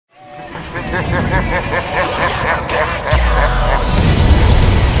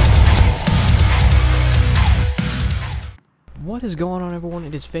What is going on, everyone?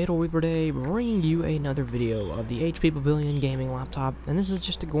 It is Fatal Reaper Day, bringing you another video of the HP Pavilion Gaming laptop, and this is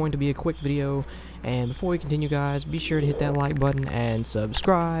just going to be a quick video. And before we continue, guys, be sure to hit that like button and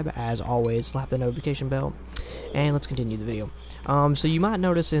subscribe. As always, slap the notification bell, and let's continue the video. So you might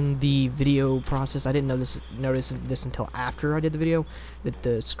notice in the video process, I didn't notice this until after I did the video, that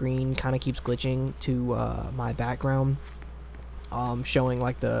the screen kind of keeps glitching to my background, showing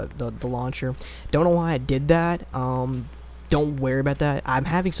like the launcher. Don't know why I did that. Don't worry about that. I'm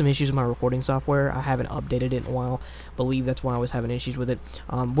having some issues with my recording software. I haven't updated it in a while. Believe that's why I was having issues with it.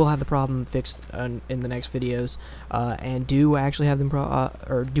 We'll have the problem fixed in the next videos, and do actually have them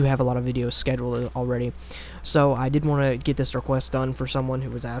do have a lot of videos scheduled already. So I did want to get this request done for someone who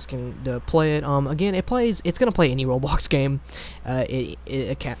was asking to play it. Again, it's gonna play any Roblox game. A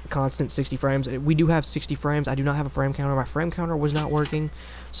constant 60 frames. We do have 60 frames. I do not have a frame counter. My frame counter was not working.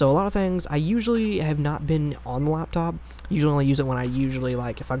 So a lot of things, I usually have not been on the laptop. Usually only use it when I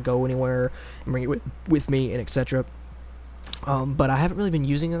if I go anywhere and bring it with me and etc. But I haven't really been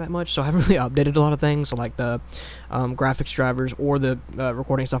using it that much, so I haven't really updated a lot of things, like the graphics drivers or the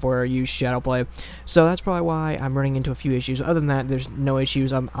recording software I use, Shadowplay. So that's probably why I'm running into a few issues. Other than that, there's no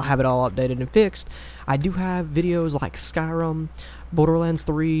issues. I'll have it all updated and fixed. I do have videos like Skyrim, Borderlands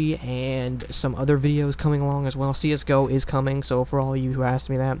 3, and some other videos coming along as well. CSGO is coming, so for all of you who asked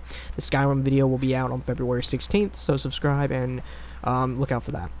me that, the Skyrim video will be out on February 16th, so subscribe and look out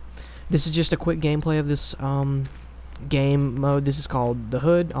for that. This is just a quick gameplay of this game mode. This is called the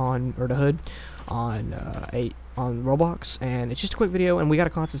Hood on Roblox, and it's just a quick video, and we got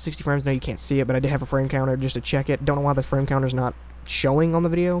a constant 60 frames. Now you can't see it, but I did have a frame counter just to check it. Don't know why the frame counter is not showing on the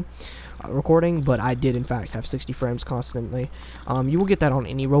video recording, but I did in fact have 60 frames constantly. You will get that on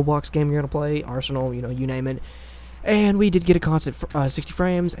any Roblox game you're gonna play, Arsenal, you name it. And we did get a constant 60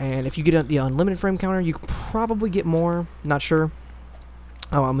 frames, and if you get the unlimited frame counter, you could probably get more. Not sure.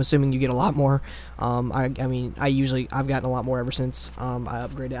 I'm assuming you get a lot more. I mean, I've gotten a lot more ever since I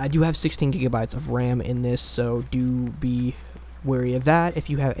upgraded. I do have 16 gigabytes of RAM in this, so do be wary of that if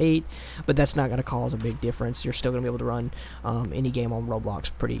you have 8, but that's not going to cause a big difference. You're still going to be able to run any game on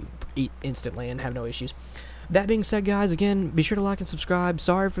Roblox pretty instantly and have no issues. That being said, guys, again, be sure to like and subscribe.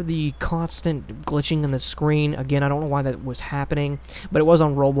 Sorry for the constant glitching on the screen. Again, I don't know why that was happening, but it was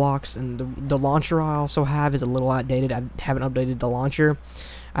on Roblox, and the launcher I also have is a little outdated. I haven't updated the launcher.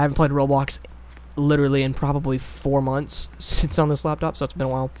 I haven't played Roblox literally in probably 4 months since on this laptop, so it's been a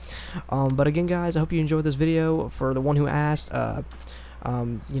while. But again, guys, I hope you enjoyed this video. For the one who asked, I'll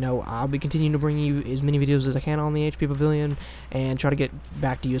be continuing to bring you as many videos as I can on the HP Pavilion and try to get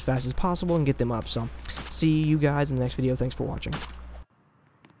back to you as fast as possible and get them up. So see you guys in the next video. Thanks for watching.